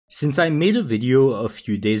Since I made a video a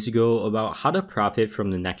few days ago about how to profit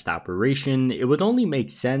from the next operation, it would only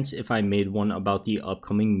make sense if I made one about the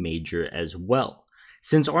upcoming major as well.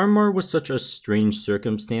 Since RMR was such a strange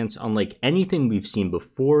circumstance, unlike anything we've seen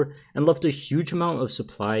before, and left a huge amount of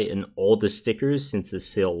supply in all the stickers since the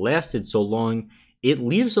sale lasted so long, it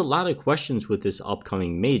leaves a lot of questions with this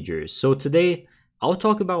upcoming major. So today, I'll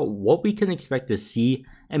talk about what we can expect to see,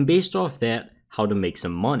 and based off that, how to make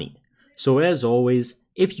some money. So as always,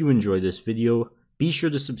 if you enjoy this video, be sure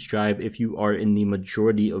to subscribe if you are in the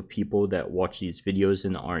majority of people that watch these videos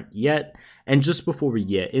and aren't yet. And just before we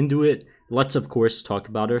get into it, let's of course talk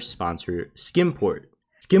about our sponsor, Skimport.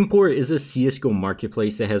 Skimport is a CSGO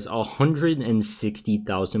marketplace that has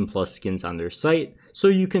 160,000 plus skins on their site, so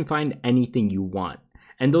you can find anything you want.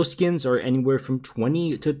 And those skins are anywhere from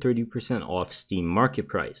 20 to 30% off Steam market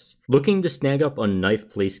price. Looking to snag up a knife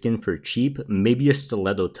play skin for cheap, maybe a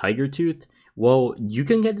stiletto tiger tooth? Well, you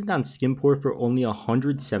can get it on Skimport for only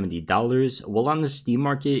 $170, while on the Steam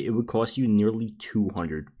market it would cost you nearly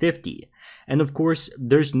 $250. And of course,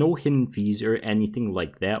 there's no hidden fees or anything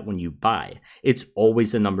like that when you buy. It's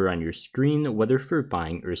always a number on your screen, whether for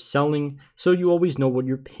buying or selling, so you always know what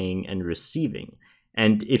you're paying and receiving.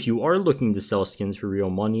 And if you are looking to sell skins for real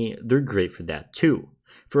money, they're great for that too.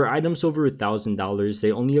 For items over $1,000,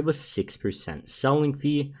 they only have a 6% selling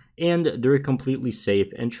fee, and they're a completely safe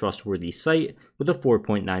and trustworthy site with a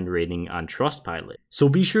 4.9 rating on Trustpilot. So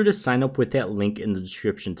be sure to sign up with that link in the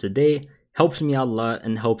description today. Helps me out a lot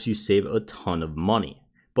and helps you save a ton of money.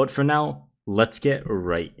 But for now, let's get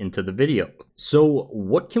right into the video. So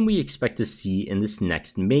what can we expect to see in this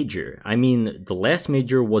next major? I mean, the last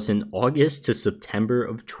major was in August to September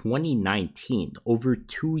of 2019, over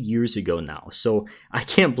 2 years ago now, so I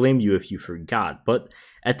can't blame you if you forgot, but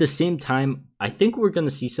at the same time, I think we're going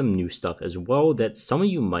to see some new stuff as well that some of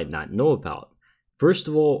you might not know about. First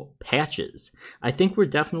of all, patches. I think we're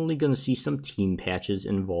definitely going to see some team patches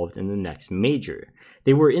involved in the next major.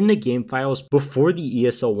 They were in the game files before the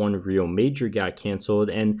ESL 1 Rio Major got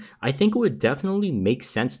cancelled, and I think it would definitely make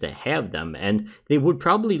sense to have them, and they would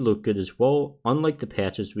probably look good as well, unlike the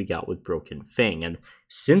patches we got with Broken Fang. And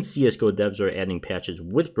since CSGO devs are adding patches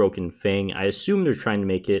with Broken Fang, I assume they're trying to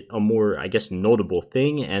make it a more, notable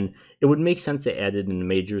thing, and it would make sense to add it in the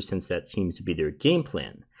major since that seems to be their game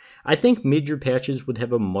plan. I think major patches would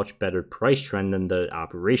have a much better price trend than the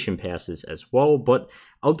operation passes as well, but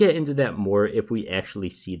I'll get into that more if we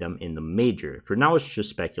actually see them in the major. For now, it's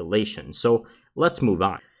just speculation, so let's move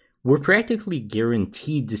on. We're practically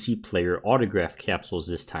guaranteed to see player autograph capsules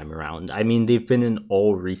this time around. I mean, they've been in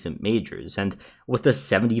all recent majors, and with a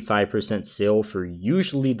 75% sale for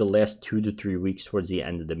usually the last 2 to 3 weeks towards the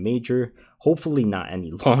end of the major, hopefully not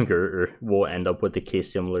any longer, or we'll end up with a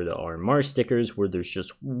case similar to RMR stickers where there's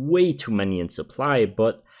just way too many in supply,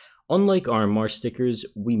 but unlike RMR stickers,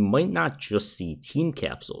 we might not just see team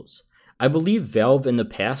capsules. I believe Valve in the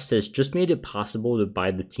past has just made it possible to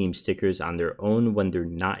buy the team stickers on their own when they're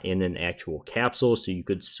not in an actual capsule, so you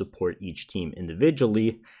could support each team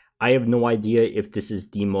individually. I have no idea if this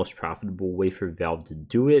is the most profitable way for Valve to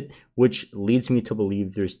do it, which leads me to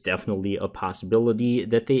believe there's definitely a possibility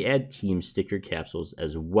that they add team sticker capsules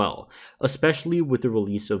as well, especially with the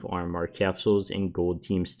release of RMR capsules and gold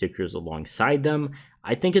team stickers alongside them.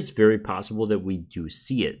 I think it's very possible that we do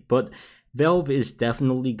see it, but Valve is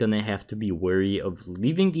definitely going to have to be wary of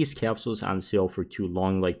leaving these capsules on sale for too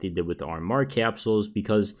long like they did with the RMR capsules,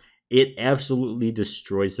 because it absolutely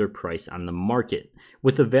destroys their price on the market,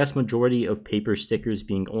 with the vast majority of paper stickers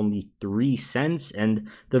being only 3 cents and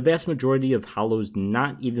the vast majority of holos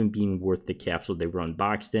not even being worth the capsule they were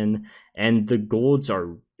unboxed in, and the golds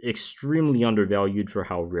are extremely undervalued for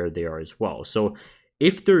how rare they are as well. So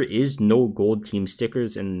if there is no gold team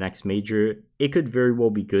stickers in the next major, it could very well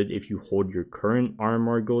be good if you hold your current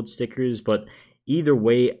RMR gold stickers, but either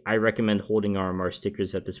way, I recommend holding RMR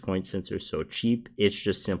stickers at this point since they're so cheap. It's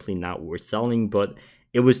just simply not worth selling, but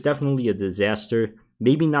it was definitely a disaster.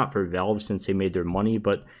 Maybe not for Valve since they made their money,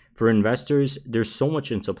 but for investors, there's so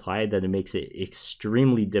much in supply that it makes it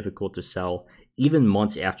extremely difficult to sell even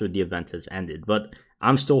months after the event has ended. But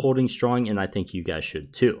I'm still holding strong, and I think you guys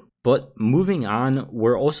should too. But moving on,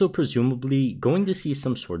 we're also presumably going to see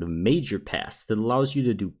some sort of major pass that allows you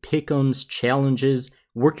to do pick'ems, challenges,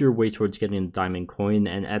 work your way towards getting a diamond coin,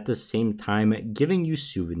 and at the same time giving you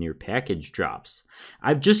souvenir package drops.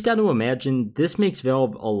 I've just got to imagine this makes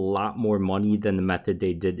Valve a lot more money than the method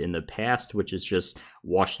they did in the past, which is just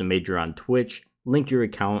watch the major on Twitch, link your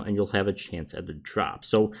account, and you'll have a chance at a drop.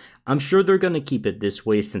 So I'm sure they're going to keep it this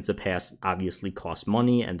way since the pass obviously costs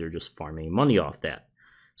money and they're just farming money off that.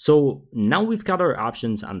 So now we've got our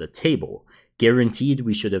options on the table. Guaranteed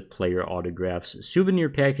we should have player autographs, souvenir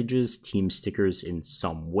packages, team stickers in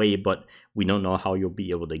some way, but we don't know how you'll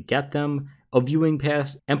be able to get them, a viewing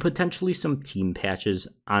pass, and potentially some team patches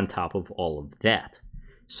on top of all of that.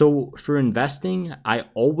 So for investing, I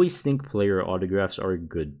always think player autographs are a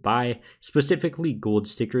good buy, specifically gold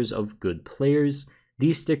stickers of good players.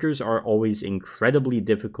 These stickers are always incredibly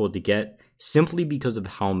difficult to get simply because of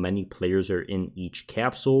how many players are in each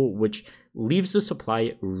capsule, which leaves the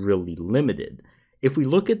supply really limited. If we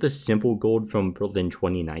look at the simple gold from Berlin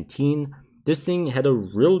 2019, this thing had a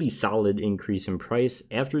really solid increase in price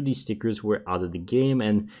after these stickers were out of the game,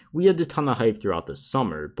 and we had a ton of hype throughout the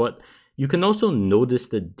summer, but you can also notice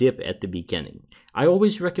the dip at the beginning. I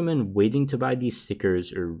always recommend waiting to buy these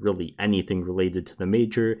stickers, or really anything related to the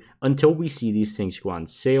major, until we see these things go on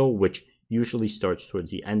sale, which usually starts towards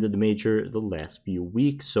the end of the major, the last few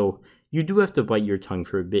weeks, so you do have to bite your tongue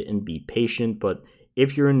for a bit and be patient, but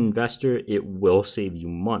if you're an investor, it will save you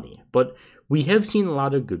money. But we have seen a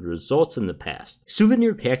lot of good results in the past.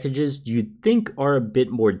 Souvenir packages, do you think, are a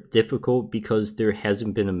bit more difficult because there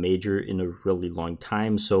hasn't been a major in a really long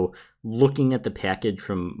time? So looking at the package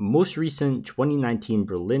from most recent 2019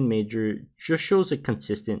 Berlin major just shows a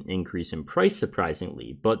consistent increase in price,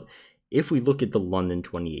 surprisingly. But if we look at the London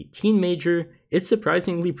 2018 major, it's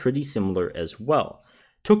surprisingly pretty similar as well.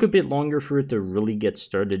 Took a bit longer for it to really get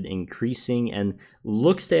started increasing, and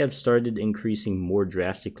looks to have started increasing more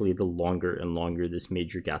drastically the longer and longer this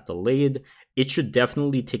major got delayed. It should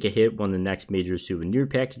definitely take a hit when the next major souvenir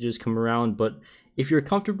packages come around, but if you're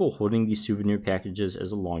comfortable holding these souvenir packages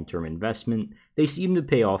as a long-term investment, they seem to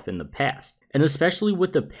pay off in the past. And especially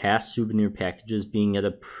with the past souvenir packages being at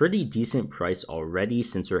a pretty decent price already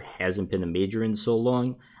since there hasn't been a major in so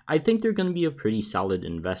long, I think they're going to be a pretty solid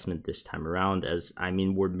investment this time around, as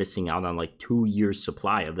we're missing out on like 2 years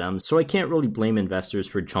supply of them, so I can't really blame investors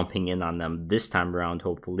for jumping in on them this time around,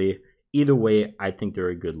 hopefully. Either way, I think they're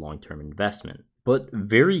a good long-term investment. But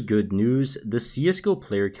very good news, the CSGO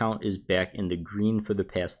player count is back in the green for the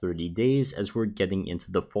past 30 days as we're getting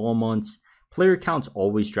into the fall months. Player counts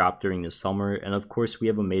always drop during the summer, and of course we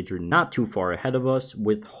have a major not too far ahead of us,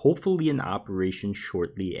 with hopefully an operation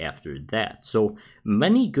shortly after that. So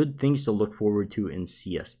many good things to look forward to in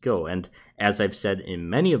CSGO, and as I've said in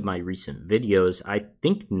many of my recent videos, I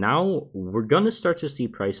think now we're gonna start to see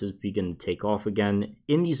prices begin to take off again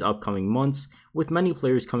in these upcoming months, with many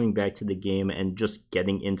players coming back to the game and just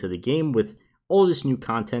getting into the game with all this new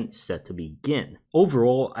content set to begin.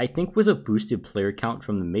 Overall, I think with a boosted player count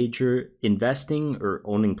from the major, investing or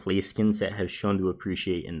owning play skins that have shown to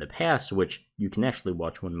appreciate in the past, which you can actually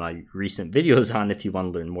watch one of my recent videos on if you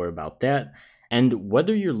want to learn more about that, and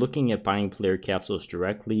whether you're looking at buying player capsules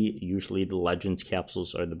directly, usually the Legends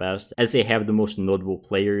capsules are the best, as they have the most notable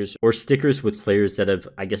players, or stickers with players that have,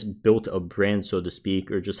 built a brand, so to speak,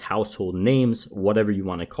 or just household names, whatever you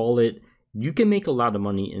want to call it, you can make a lot of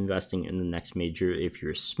money investing in the next major if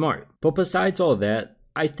you're smart. But besides all that,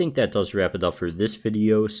 I think that does wrap it up for this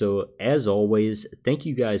video. So as always, thank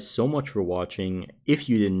you guys so much for watching. If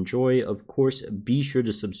you did enjoy, of course, be sure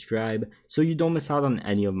to subscribe so you don't miss out on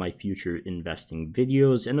any of my future investing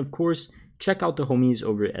videos. And of course, check out the homies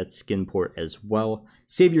over at Skinport as well.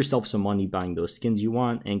 Save yourself some money buying those skins you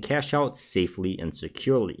want and cash out safely and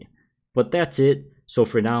securely. But that's it. So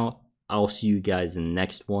for now, I'll see you guys in the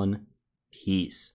next one. Peace.